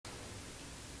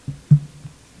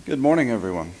Good morning,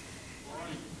 everyone.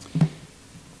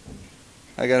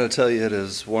 I got to tell you, it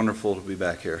is wonderful to be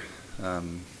back here.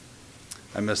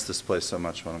 I miss this place so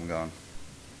much when I'm gone.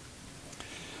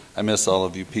 I miss all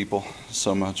of you people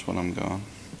so much when I'm gone.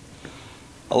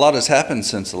 A lot has happened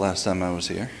since the last time I was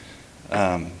here.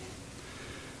 I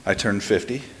turned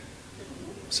 50,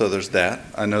 so there's that.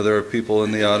 I know there are people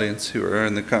in the audience who are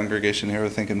in the congregation here who are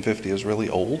thinking 50 is really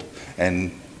old,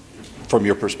 and from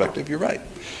your perspective, you're right.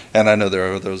 And I know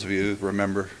there are those of you who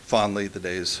remember fondly the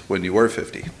days when you were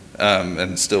 50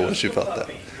 and still wish you felt that.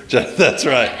 That's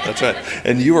right, that's right.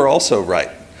 And you were also right.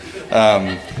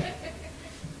 I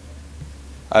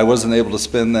wasn't able to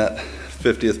spend that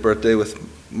 50th birthday with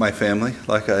my family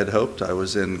like I had hoped. I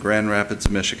was in Grand Rapids,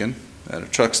 Michigan at a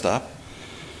truck stop.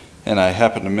 And I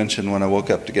happened to mention when I woke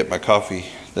up to get my coffee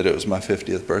that it was my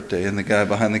 50th birthday. And the guy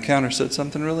behind the counter said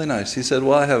something really nice. He said,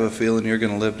 "Well, I have a feeling you're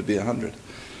going to live to be 100.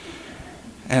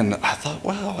 And I thought,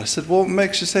 wow. I said, "Well, what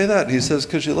makes you say that?" And he says,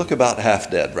 "Because you look about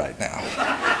half dead right now."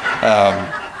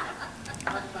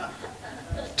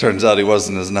 Turns out he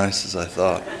wasn't as nice as I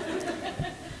thought.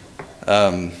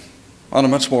 On a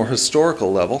much more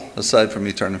historical level, aside from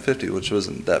me turning 50, which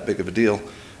wasn't that big of a deal,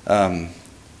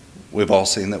 we've all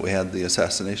seen that we had the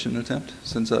assassination attempt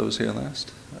since I was here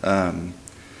last.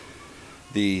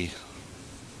 The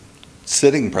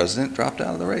sitting president dropped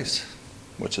out of the race,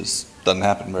 which doesn't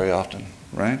happen very often,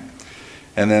 right?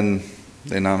 And then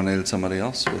they nominated somebody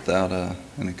else without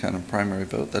any kind of primary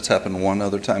vote. That's happened one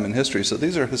other time in history. So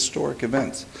these are historic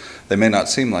events. They may not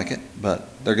seem like it, but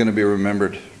they're going to be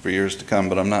remembered for years to come.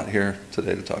 But I'm not here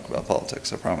today to talk about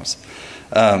politics, I promise.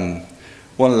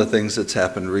 One of the things that's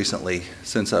happened recently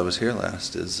since I was here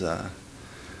last is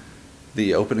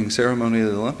the opening ceremony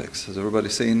of the Olympics. Has everybody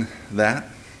seen that?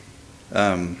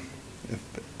 If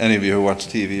any of you who watch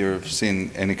TV or have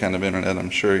seen any kind of internet, I'm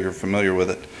sure you're familiar with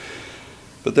it.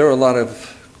 But there are a lot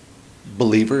of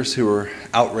believers who are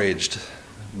outraged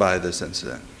by this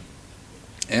incident.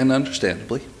 And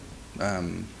understandably,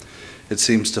 it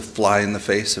seems to fly in the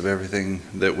face of everything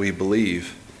that we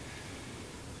believe.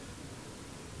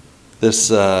 For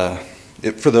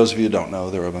those of you who don't know,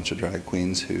 there were a bunch of drag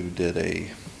queens who did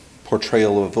a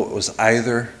portrayal of what was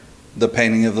either the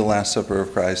painting of the Last Supper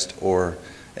of Christ or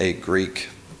a Greek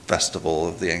festival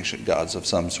of the ancient gods of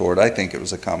some sort. I think it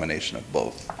was a combination of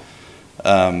both.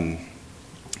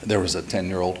 There was a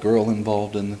 10-year-old girl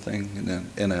involved in the thing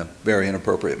in a very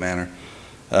inappropriate manner.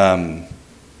 But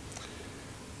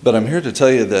I'm here to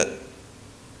tell you that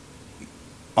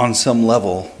on some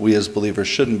level, we as believers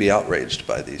shouldn't be outraged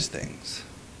by these things,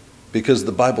 because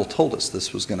the Bible told us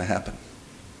this was going to happen.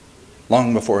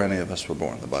 Long before any of us were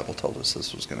born, the Bible told us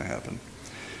this was going to happen.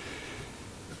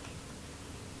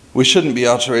 We shouldn't be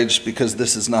outraged because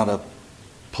this is not a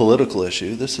political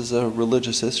issue. This is a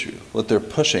religious issue. What they're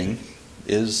pushing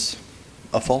is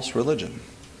a false religion.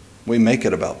 We make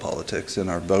it about politics in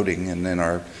our voting and in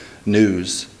our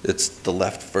news. It's the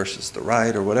left versus the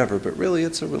right or whatever, but really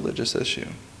it's a religious issue.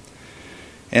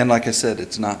 And like I said,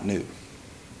 it's not new.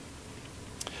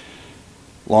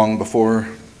 Long before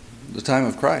the time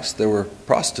of Christ, there were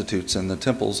prostitutes in the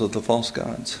temples of the false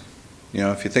gods. You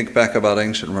know, if you think back about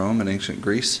ancient Rome and ancient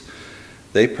Greece,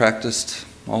 they practiced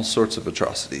all sorts of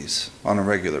atrocities on a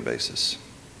regular basis.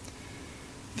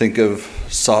 Think of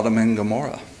Sodom and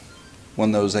Gomorrah.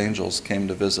 When those angels came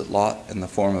to visit Lot in the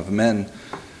form of men,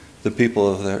 the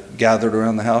people there gathered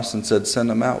around the house and said, "Send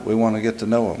them out, we want to get to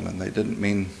know them." And they didn't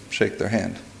mean shake their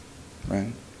hand,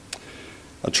 right?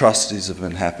 Atrocities have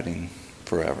been happening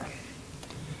forever.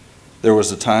 There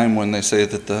was a time when they say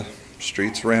that the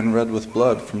streets ran red with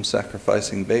blood from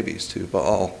sacrificing babies to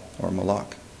Baal or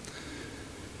Moloch.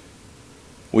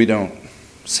 We don't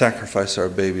sacrifice our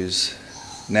babies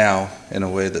now in a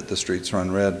way that the streets run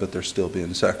red, but they're still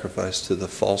being sacrificed to the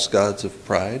false gods of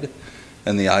pride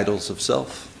and the idols of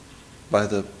self by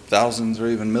the thousands or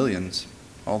even millions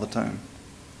all the time.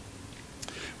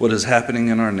 What is happening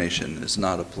in our nation is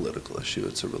not a political issue,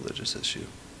 it's a religious issue.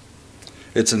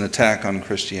 It's an attack on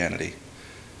Christianity.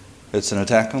 It's an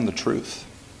attack on the truth.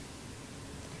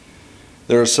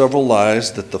 There are several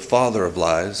lies that the father of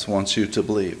lies wants you to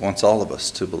believe, wants all of us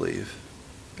to believe.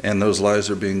 And those lies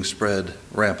are being spread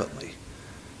rampantly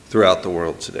throughout the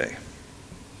world today.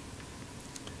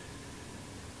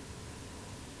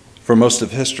 For most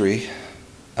of history,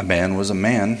 a man was a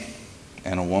man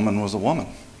and a woman was a woman,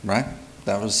 right?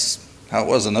 That was how it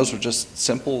was, and those were just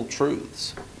simple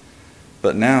truths.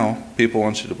 But now people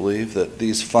want you to believe that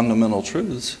these fundamental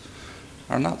truths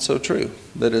are not so true,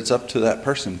 that it's up to that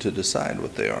person to decide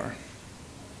what they are.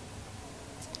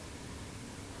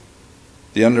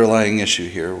 The underlying issue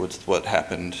here with what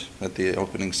happened at the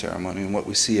opening ceremony and what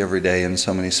we see every day in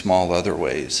so many small other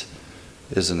ways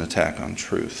is an attack on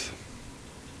truth.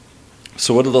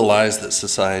 So what are the lies that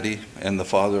society and the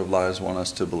father of lies want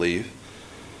us to believe?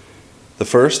 The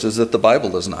first is that the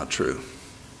Bible is not true.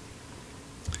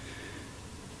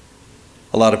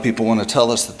 A lot of people want to tell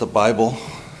us that the Bible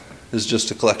is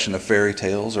just a collection of fairy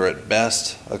tales, or at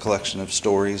best a collection of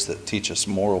stories that teach us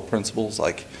moral principles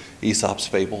like Aesop's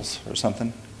fables or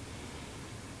something.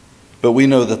 But we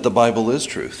know that the Bible is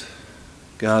truth.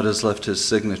 God has left his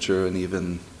signature in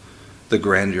even the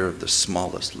grandeur of the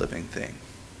smallest living thing.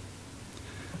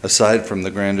 Aside from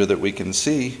the grandeur that we can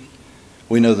see,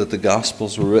 we know that the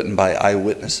Gospels were written by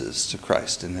eyewitnesses to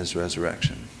Christ and his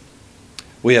resurrection.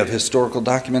 We have historical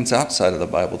documents outside of the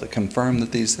Bible that confirm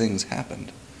that these things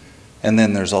happened. And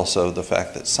then there's also the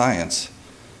fact that science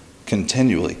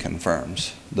continually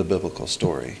confirms the biblical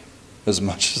story. As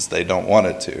much as they don't want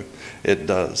it to, it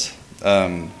does.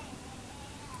 In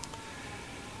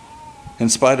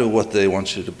spite of what they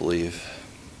want you to believe,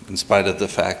 in spite of the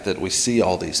fact that we see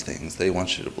all these things, they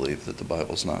want you to believe that the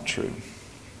Bible's not true.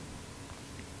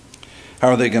 How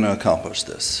are they going to accomplish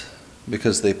this?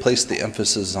 Because they place the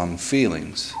emphasis on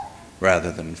feelings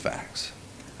rather than facts.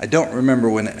 I don't remember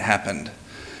when it happened,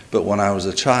 but when I was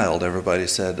a child, everybody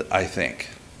said, I think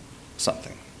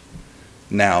something.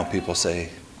 Now people say,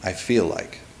 I feel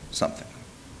like something.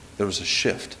 There was a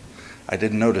shift. I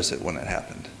didn't notice it when it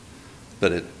happened,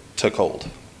 but it took hold.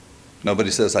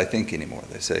 Nobody says I think anymore.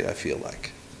 They say I feel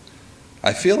like.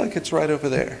 I feel like it's right over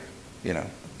there.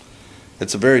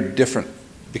 It's a very different,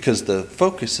 because the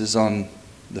focus is on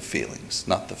the feelings,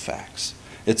 not the facts.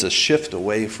 It's a shift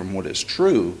away from what is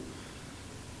true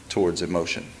towards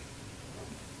emotion.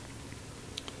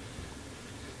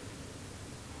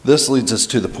 This leads us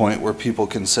to the point where people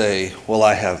can say, well,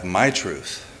 I have my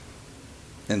truth,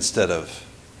 instead of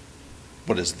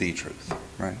what is the truth,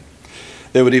 right?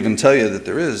 They would even tell you that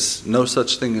there is no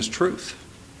such thing as truth.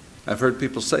 I've heard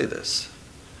people say this.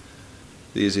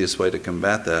 The easiest way to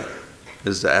combat that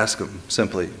is to ask them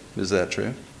simply, is that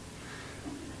true?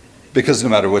 Because no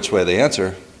matter which way they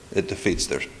answer, it defeats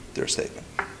their statement.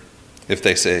 If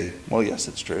they say, well, yes,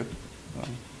 it's true, well,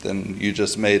 then you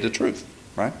just made a truth,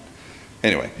 right?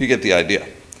 Anyway, you get the idea.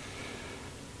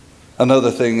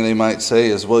 Another thing they might say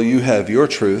is, well, you have your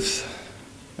truth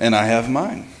and I have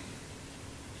mine.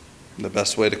 The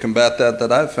best way to combat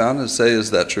that I've found is say,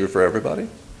 is that true for everybody?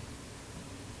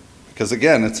 Because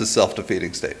again, it's a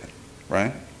self-defeating statement,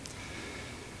 right?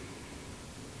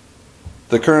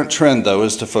 The current trend, though,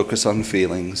 is to focus on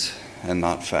feelings and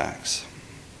not facts.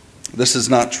 This is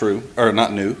not true, or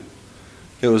not new.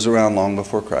 It was around long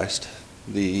before Christ.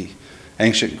 The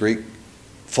ancient Greek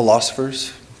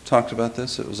philosophers talked about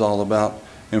this. It was all about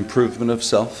improvement of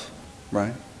self,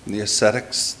 right? And the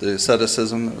ascetics, the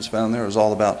asceticism that was found there was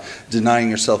all about denying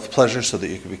yourself pleasure so that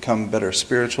you could become better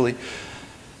spiritually.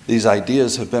 These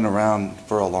ideas have been around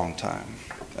for a long time.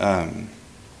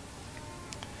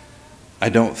 I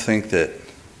don't think that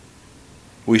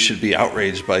we should be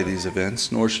outraged by these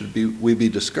events, nor should we be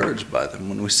discouraged by them.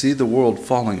 When we see the world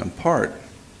falling apart,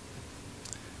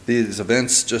 these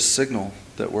events just signal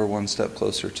that we're one step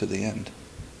closer to the end.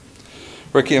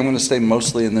 Ricky, I'm going to stay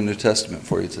mostly in the New Testament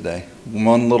for you today.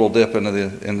 One little dip into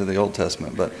the Old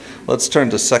Testament, but let's turn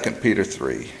to 2 Peter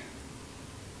 3.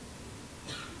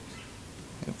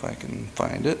 If I can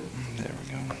find it. There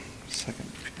we go.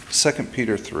 2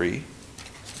 Peter 3.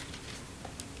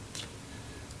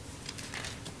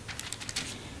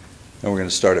 And we're going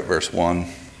to start at verse 1.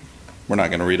 We're not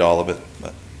going to read all of it,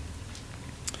 but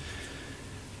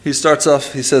he starts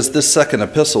off, he says, "This second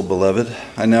epistle, beloved,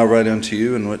 I now write unto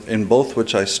you, in both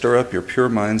which I stir up your pure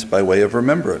minds by way of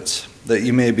remembrance, that ye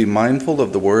may be mindful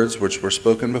of the words which were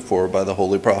spoken before by the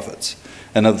holy prophets,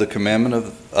 and of the commandment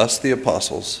of us the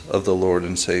apostles of the Lord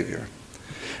and Savior.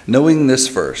 Knowing this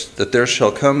first, that there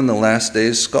shall come in the last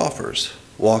days scoffers,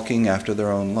 walking after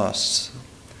their own lusts."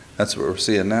 That's what we're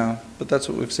seeing now, but that's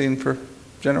what we've seen for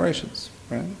generations,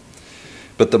 right?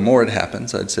 But the more it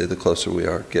happens, I'd say the closer we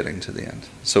are getting to the end.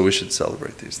 So we should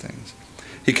celebrate these things.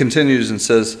 He continues and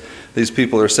says, these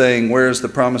people are saying, "Where is the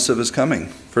promise of his coming?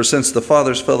 For since the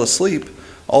fathers fell asleep,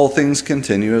 all things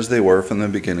continue as they were from the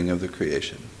beginning of the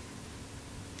creation.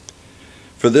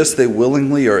 For this they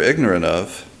willingly are ignorant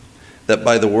of, that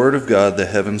by the word of God the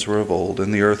heavens were of old,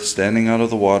 and the earth standing out of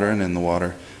the water and in the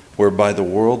water, whereby the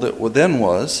world that then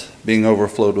was, being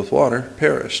overflowed with water,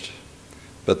 perished.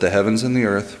 But the heavens and the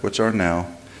earth, which are now,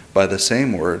 by the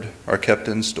same word, are kept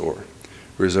in store,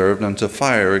 reserved unto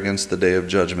fire against the day of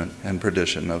judgment and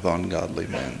perdition of ungodly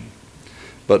men.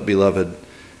 But, beloved,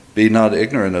 Be not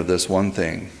ignorant of this one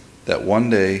thing, that one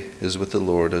day is with the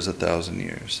Lord as 1,000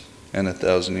 years, and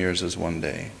 1,000 years is one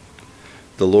day.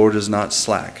 The Lord is not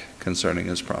slack concerning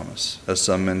his promise, as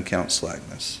some men count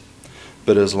slackness,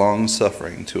 but is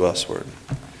long-suffering to usward,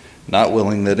 not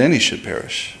willing that any should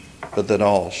perish, but that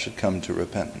all should come to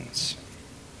repentance.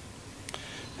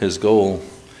 His goal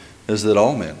is that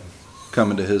all men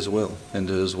come into his will,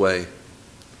 into his way,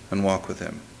 and walk with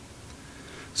him.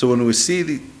 So when we see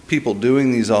the people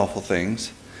doing these awful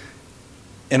things,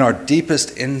 in our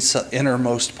deepest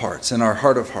innermost parts, in our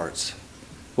heart of hearts,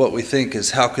 what we think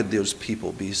is, how could those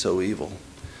people be so evil?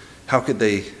 How could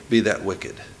they be that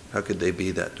wicked? How could they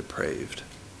be that depraved?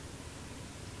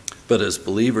 But as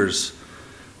believers,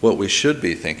 what we should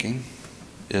be thinking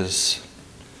is,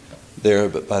 there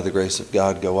but by the grace of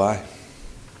God go I.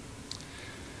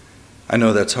 I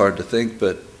know that's hard to think,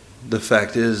 but the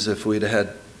fact is, if we'd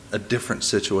had a different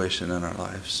situation in our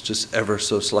lives, just ever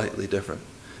so slightly different,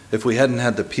 if we hadn't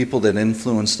had the people that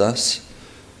influenced us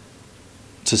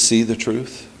to see the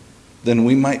truth, then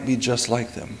we might be just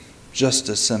like them, just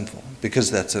as sinful, because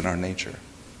that's in our nature.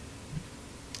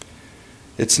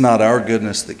 It's not our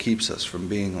goodness that keeps us from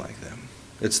being like them.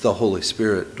 It's the Holy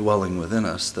Spirit dwelling within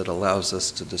us that allows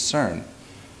us to discern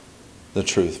the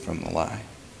truth from the lie.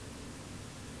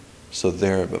 So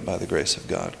there, but by the grace of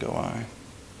God, go I.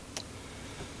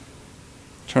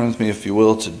 Turn with me, if you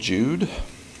will, to Jude.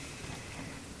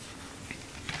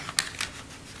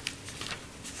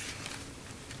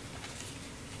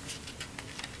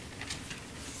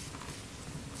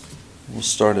 We'll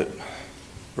start at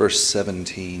verse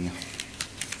 17.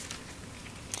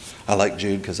 I like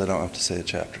Jude because I don't have to say a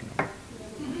chapter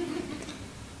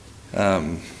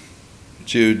number.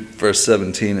 Jude, verse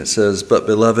 17, it says, "But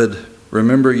beloved,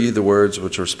 remember ye the words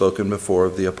which were spoken before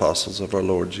of the apostles of our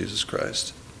Lord Jesus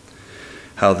Christ,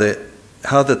 how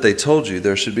that they told you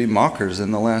there should be mockers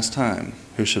in the last time,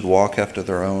 who should walk after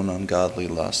their own ungodly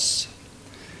lusts.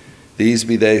 These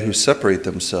be they who separate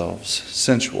themselves,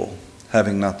 sensual,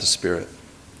 having not the Spirit.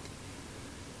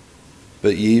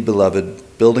 But ye,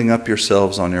 beloved, building up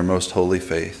yourselves on your most holy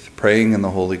faith, praying in the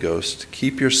Holy Ghost,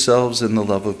 keep yourselves in the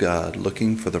love of God,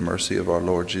 looking for the mercy of our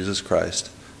Lord Jesus Christ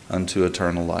unto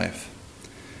eternal life.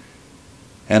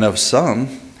 And of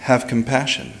some have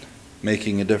compassion,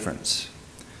 making a difference,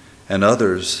 and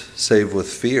others save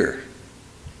with fear,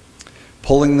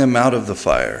 pulling them out of the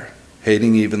fire,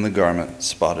 hating even the garment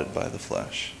spotted by the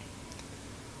flesh."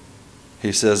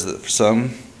 He says that for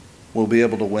some, we'll be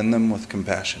able to win them with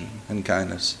compassion and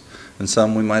kindness, and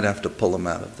some we might have to pull them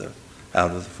out of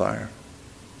the fire,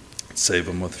 save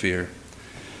them with fear.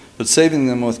 But saving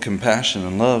them with compassion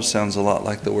and love sounds a lot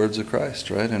like the words of Christ,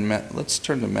 right? And let's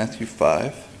turn to Matthew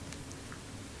 5.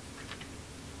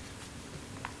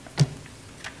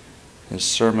 His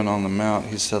Sermon on the Mount,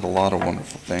 he said a lot of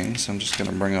wonderful things. I'm just going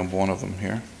to bring up one of them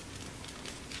here.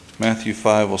 Matthew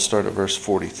 5, we'll start at verse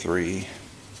 43.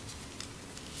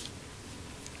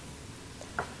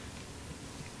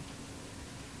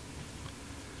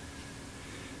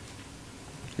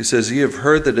 He says, "Ye have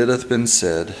heard that it hath been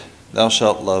said, Thou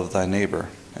shalt love thy neighbor,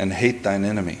 and hate thine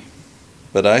enemy.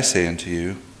 But I say unto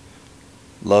you,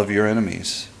 love your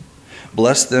enemies.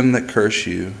 Bless them that curse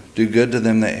you, do good to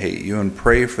them that hate you, and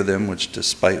pray for them which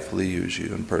despitefully use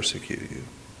you and persecute you,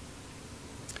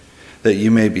 that you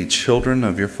may be children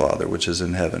of your Father which is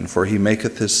in heaven. For he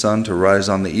maketh his sun to rise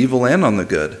on the evil and on the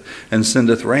good, and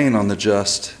sendeth rain on the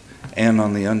just and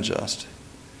on the unjust.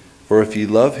 For if ye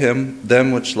love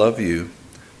them which love you,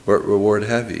 what reward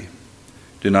have ye?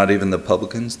 Do not even the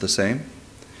publicans the same?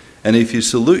 And if you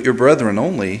salute your brethren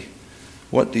only,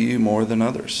 what do you more than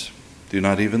others? Do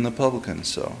not even the publicans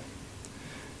so?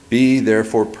 Be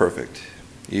therefore perfect,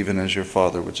 even as your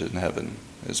Father which is in heaven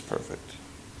is perfect."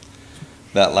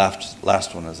 That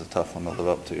last one is a tough one to live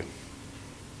up to.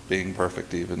 Being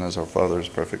perfect, even as our Father is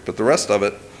perfect. But the rest of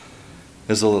it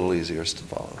is a little easier to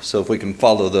follow. So if we can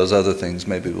follow those other things,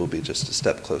 maybe we'll be just a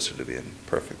step closer to being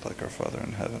perfect like our Father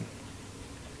in heaven.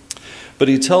 But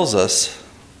he tells us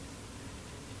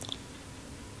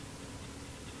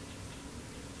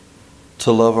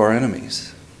to love our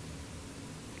enemies.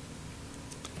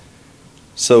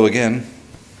 So again,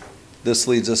 this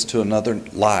leads us to another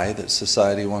lie that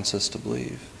society wants us to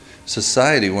believe.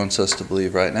 Society wants us to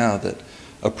believe right now that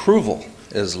approval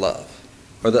is love,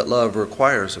 or that love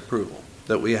requires approval,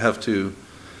 that we have to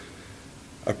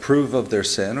approve of their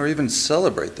sin or even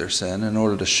celebrate their sin in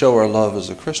order to show our love as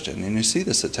a Christian. And you see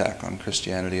this attack on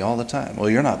Christianity all the time. Well,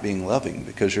 you're not being loving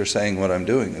because you're saying what I'm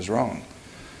doing is wrong.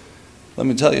 Let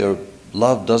me tell you,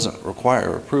 love doesn't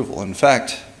require approval. In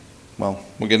fact, well,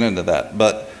 we'll get into that,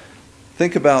 but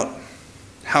think about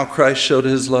how Christ showed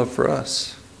his love for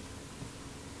us.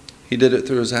 He did it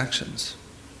through his actions.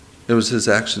 It was his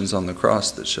actions on the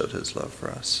cross that showed his love for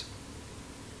us.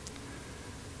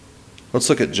 Let's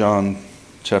look at John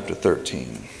chapter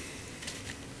 13.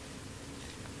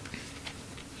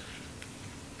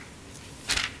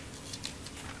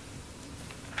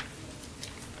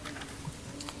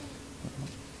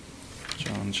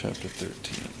 John chapter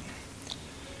 13.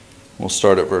 We'll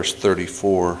start at verse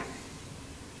 34.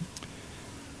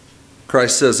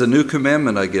 Christ says, "A new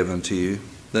commandment I give unto you,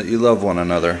 that you love one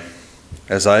another,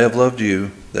 as I have loved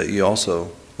you, that ye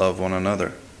also love one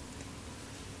another.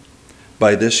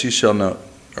 By this ye shall know,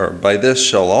 or by this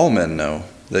shall all men know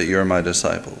that ye are my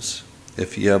disciples,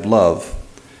 if ye have love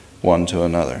one to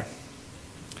another."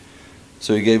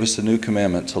 So he gave us a new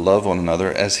commandment to love one another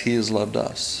as he has loved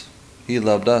us. He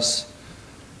loved us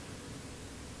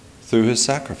through his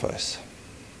sacrifice.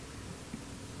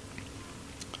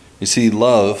 You see,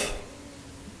 love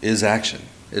is action.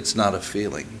 It's not a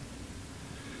feeling.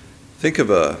 Think of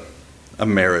a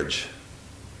marriage.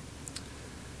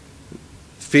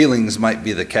 Feelings might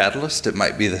be the catalyst. It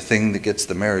might be the thing that gets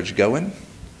the marriage going.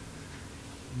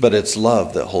 But it's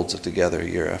love that holds it together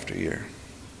year after year.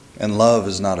 And love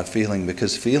is not a feeling,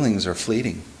 because feelings are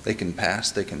fleeting. They can pass,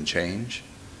 they can change.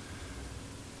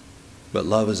 But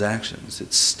love is actions.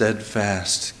 It's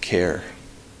steadfast care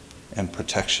and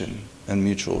protection and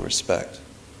mutual respect.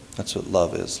 That's what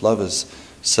love is. Love is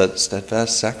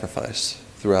steadfast sacrifice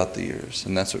throughout the years.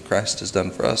 And that's what Christ has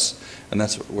done for us. And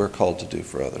that's what we're called to do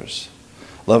for others.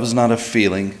 Love is not a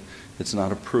feeling. It's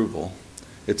not approval.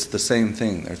 It's the same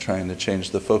thing. They're trying to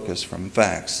change the focus from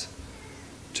facts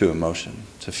to emotion,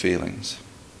 to feelings.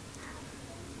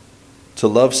 To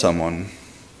love someone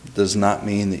does not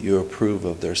mean that you approve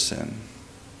of their sin.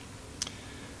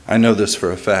 I know this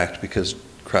for a fact because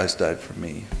Christ died for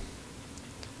me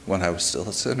when I was still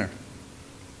a sinner.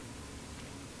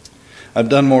 I've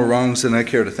done more wrongs than I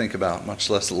care to think about, much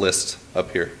less a list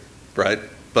up here, right?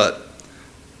 But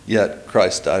yet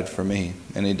Christ died for me,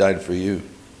 and he died for you.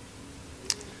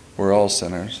 We're all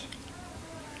sinners.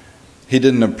 He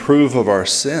didn't approve of our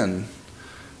sin,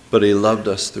 but he loved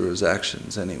us through his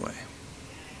actions anyway.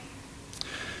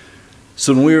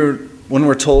 So when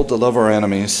we're told to love our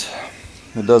enemies,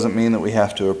 it doesn't mean that we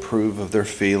have to approve of their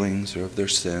feelings or of their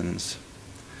sins.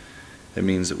 It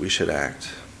means that we should act.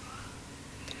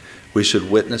 We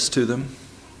should witness to them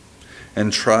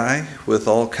and try with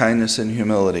all kindness and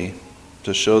humility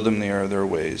to show them the error of their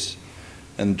ways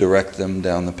and direct them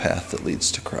down the path that leads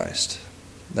to Christ.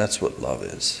 That's what love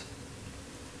is.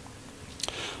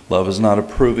 Love is not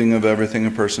approving of everything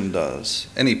a person does.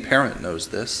 Any parent knows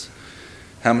this.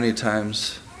 How many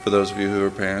times, for those of you who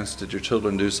are parents, did your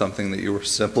children do something that you were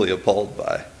simply appalled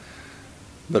by?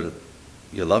 But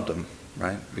you loved them,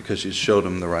 right? Because you showed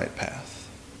them the right path.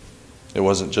 It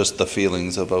wasn't just the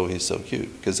feelings of, oh, he's so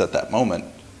cute. Because at that moment,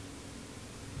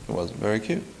 it wasn't very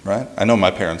cute, right? I know my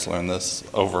parents learned this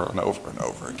over and over and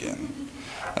over again.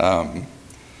 But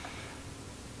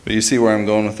you see where I'm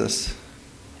going with this?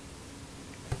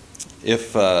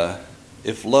 If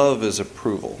love is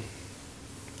approval,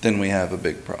 then we have a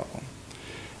big problem.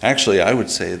 Actually, I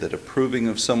would say that approving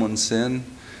of someone's sin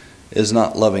is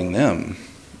not loving them.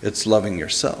 It's loving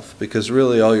yourself, because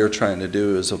really all you're trying to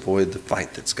do is avoid the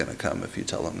fight that's going to come if you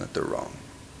tell them that they're wrong.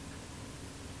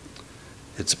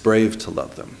 It's brave to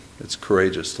love them. It's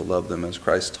courageous to love them as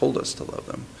Christ told us to love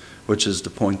them, which is to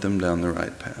point them down the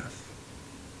right path.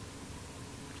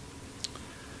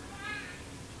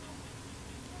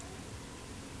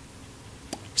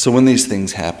 So when these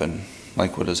things happen,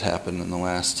 like what has happened in the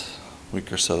last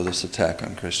week or so, this attack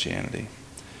on Christianity,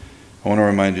 I want to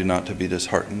remind you not to be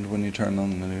disheartened when you turn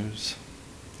on the news.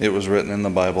 It was written in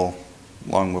the Bible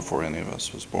long before any of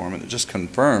us was born, and it just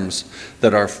confirms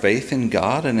that our faith in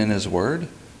God and in his word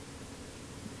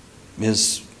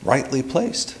is rightly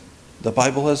placed. The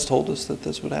Bible has told us that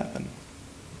this would happen.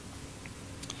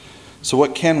 So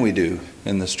what can we do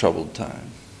in this troubled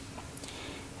time?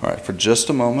 All right, for just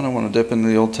a moment, I want to dip into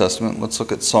the Old Testament. Let's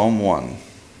look at Psalm 1.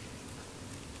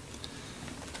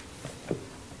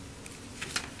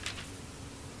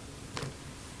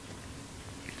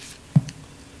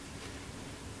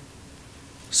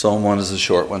 Psalm 1 is a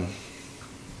short one,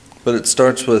 but it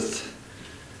starts with,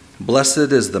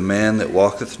 "Blessed is the man that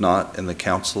walketh not in the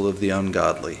counsel of the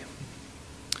ungodly."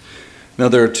 Now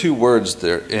there are two words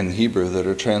there in Hebrew that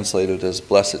are translated as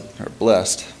blessed or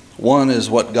blessed. One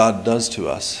is what God does to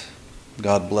us.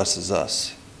 God blesses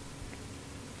us.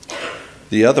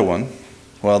 The other one,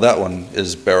 well, that one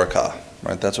is barakah,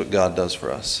 right? That's what God does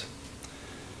for us.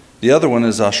 The other one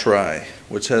is ashrai,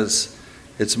 which has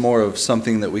It's more of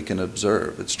something that we can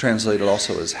observe. It's translated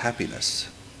also as happiness.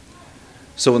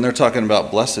 So when they're talking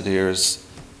about blessed here, is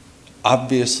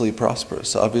obviously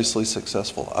prosperous, obviously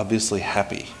successful, obviously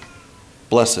happy.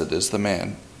 Blessed is the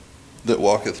man that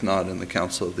walketh not in the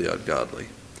counsel of the ungodly.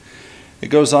 It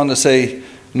goes on to say,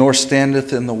 nor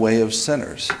standeth in the way of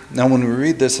sinners. Now when we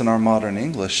read this in our modern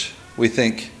English, we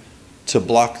think to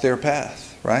block their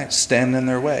path, right? Stand in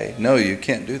their way. No, you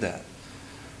can't do that.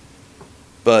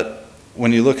 But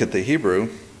when you look at the Hebrew,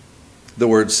 the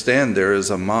word stand there is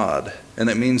amad, and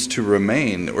it means to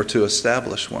remain or to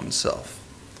establish oneself.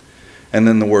 And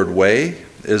then the word way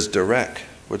is direct,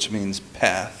 which means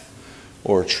path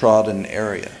or trodden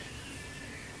area.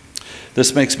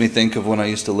 This makes me think of when I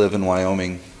used to live in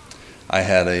Wyoming. I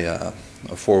had a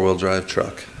four-wheel drive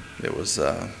truck. It was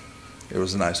a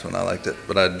nice one. I liked it.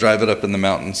 But I'd drive it up in the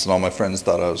mountains, and all my friends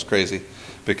thought I was crazy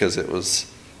because it was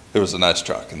a nice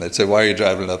truck. And they'd say, why are you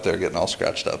driving it up there getting all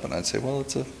scratched up? And I'd say, well,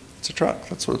 it's a truck.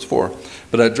 That's what it's for.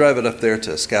 But I'd drive it up there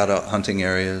to scout out hunting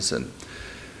areas, and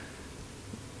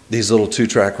these little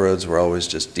two-track roads were always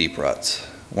just deep ruts.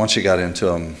 Once you got into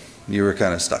them, you were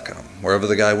kind of stuck in them. Wherever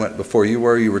the guy went before you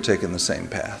were taking the same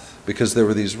path because there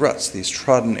were these ruts, these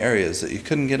trodden areas that you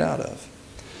couldn't get out of.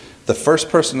 The first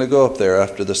person to go up there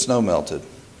after the snow melted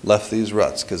left these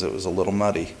ruts because it was a little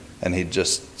muddy, and he'd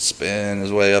just spin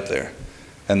his way up there.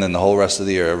 And then the whole rest of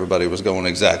the year, everybody was going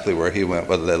exactly where he went,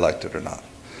 whether they liked it or not.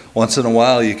 Once in a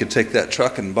while, you could take that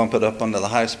truck and bump it up onto the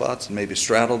high spots and maybe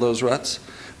straddle those ruts,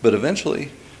 but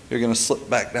eventually you're going to slip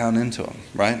back down into them,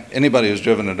 right? Anybody who's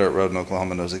driven a dirt road in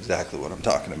Oklahoma knows exactly what I'm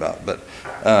talking about. But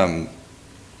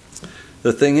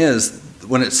the thing is,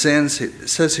 when it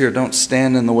says here, don't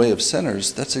stand in the way of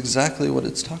sinners, that's exactly what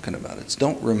it's talking about. It's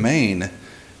don't remain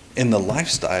in the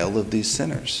lifestyle of these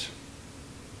sinners.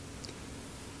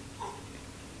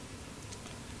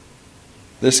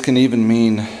 This can even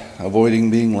mean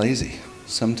avoiding being lazy.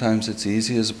 Sometimes it's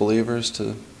easy as believers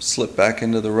to slip back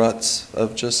into the ruts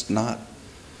of just not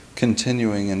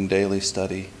continuing in daily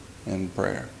study and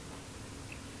prayer.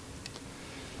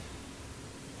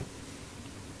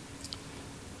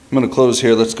 I'm going to close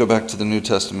here. Let's go back to the New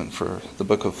Testament for the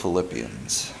book of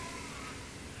Philippians.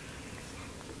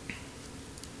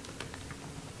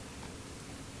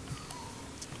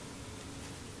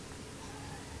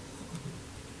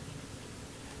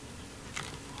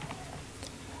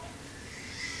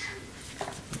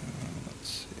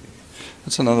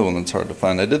 That's another one that's hard to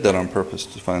find. I did that on purpose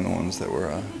to find the ones that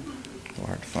were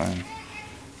hard to find.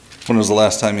 When was the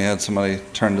last time you had somebody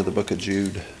turn to the book of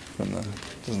Jude?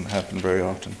 Doesn't happen very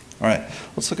often. All right,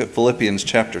 let's look at Philippians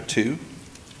chapter 2.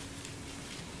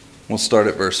 We'll start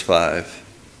at verse 5.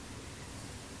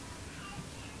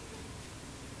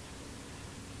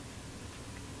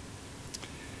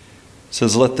 It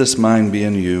says, let this mind be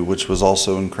in you, which was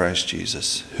also in Christ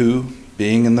Jesus, who,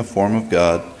 being in the form of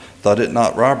God, thought it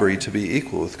not robbery to be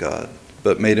equal with God,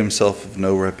 but made himself of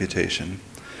no reputation,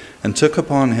 and took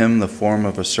upon him the form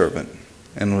of a servant,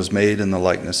 and was made in the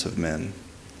likeness of men.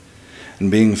 And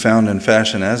being found in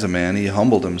fashion as a man, he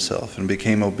humbled himself, and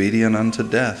became obedient unto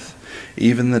death,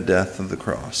 even the death of the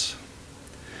cross.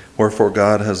 Wherefore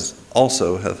God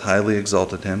hath highly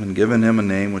exalted him, and given him a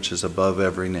name which is above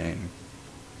every name,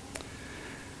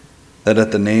 that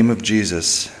at the name of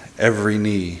Jesus every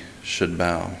knee should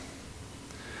bow,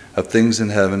 of things in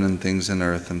heaven and things in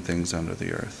earth and things under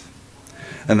the earth,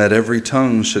 and that every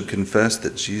tongue should confess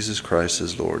that Jesus Christ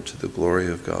is Lord, to the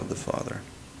glory of God the Father.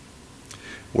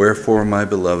 Wherefore, my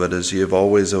beloved, as ye have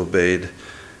always obeyed,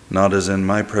 not as in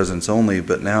my presence only,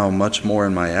 but now much more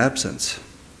in my absence,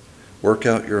 work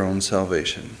out your own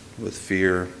salvation with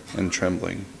fear and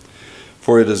trembling.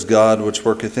 For it is God which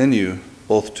worketh in you,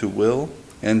 both to will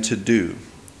and to do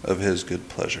of his good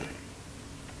pleasure.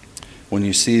 When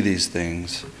you see these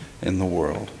things in the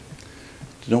world,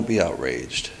 don't be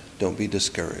outraged. Don't be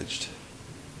discouraged.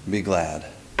 Be glad,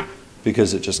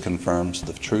 because it just confirms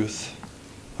the truth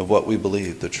of what we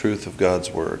believe, the truth of God's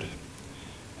word.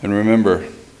 And remember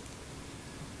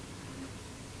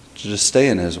to just stay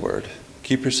in his word.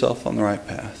 Keep yourself on the right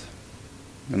path,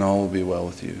 and all will be well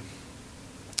with you.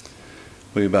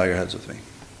 Will you bow your heads with me?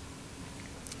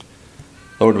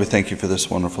 Lord, we thank you for this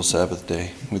wonderful Sabbath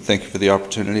day. We thank you for the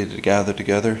opportunity to gather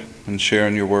together and share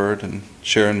in your word and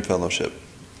share in fellowship.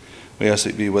 We ask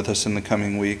that you be with us in the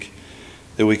coming week,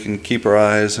 that we can keep our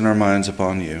eyes and our minds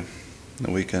upon you, that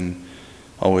we can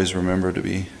always remember to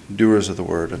be doers of the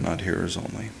word and not hearers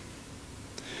only.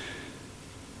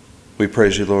 We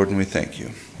praise you, Lord, and we thank you.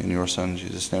 In your Son,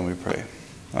 Jesus' name we pray.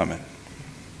 Amen.